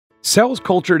Cells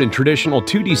cultured in traditional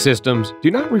 2D systems do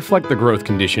not reflect the growth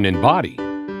condition in body.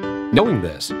 Knowing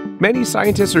this, many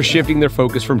scientists are shifting their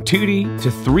focus from 2D to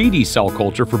 3D cell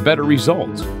culture for better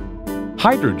results.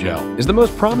 Hydrogel is the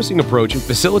most promising approach in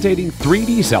facilitating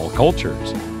 3D cell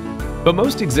cultures. But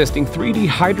most existing 3D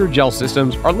hydrogel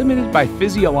systems are limited by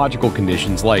physiological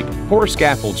conditions like poor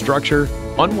scaffold structure,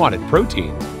 unwanted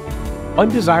proteins,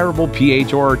 undesirable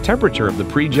pH or temperature of the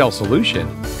pre-gel solution,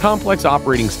 complex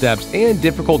operating steps, and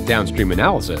difficult downstream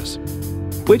analysis,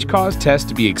 which cause tests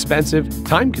to be expensive,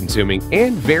 time-consuming,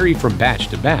 and vary from batch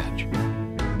to batch.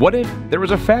 What if there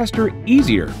was a faster,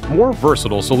 easier, more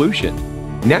versatile solution?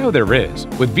 Now there is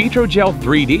with VitroGel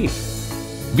 3D.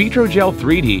 VitroGel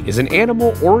 3D is an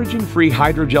animal origin-free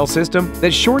hydrogel system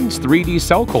that shortens 3D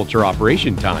cell culture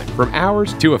operation time from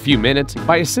hours to a few minutes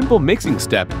by a simple mixing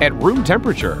step at room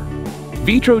temperature.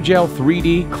 VitroGel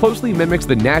 3D closely mimics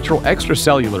the natural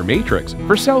extracellular matrix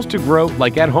for cells to grow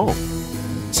like at home.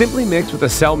 Simply mix with a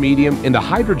cell medium and the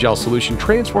hydrogel solution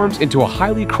transforms into a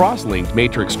highly cross-linked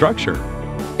matrix structure.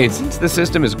 And since the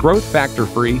system is growth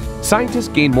factor-free, scientists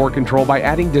gain more control by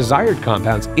adding desired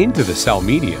compounds into the cell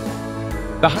medium.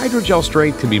 The hydrogel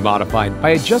strength can be modified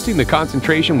by adjusting the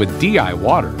concentration with DI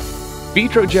water.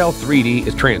 VitroGel 3D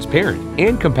is transparent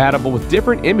and compatible with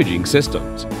different imaging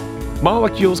systems.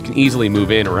 Molecules can easily move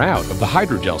in or out of the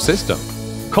hydrogel system.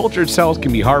 Cultured cells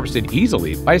can be harvested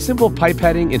easily by a simple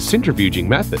pipetting and centrifuging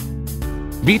method.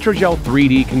 VitroGel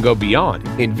 3D can go beyond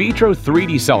in vitro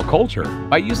 3D cell culture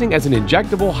by using as an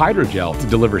injectable hydrogel to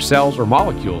deliver cells or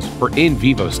molecules for in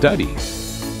vivo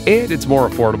studies. And it's more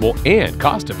affordable and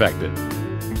cost-effective.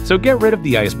 So get rid of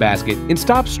the ice basket and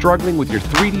stop struggling with your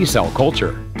 3D cell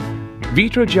culture.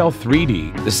 VitroGel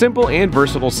 3D, the simple and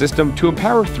versatile system to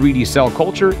empower 3D cell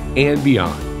culture and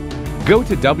beyond. Go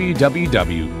to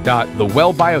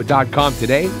www.thewellbio.com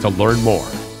today to learn more.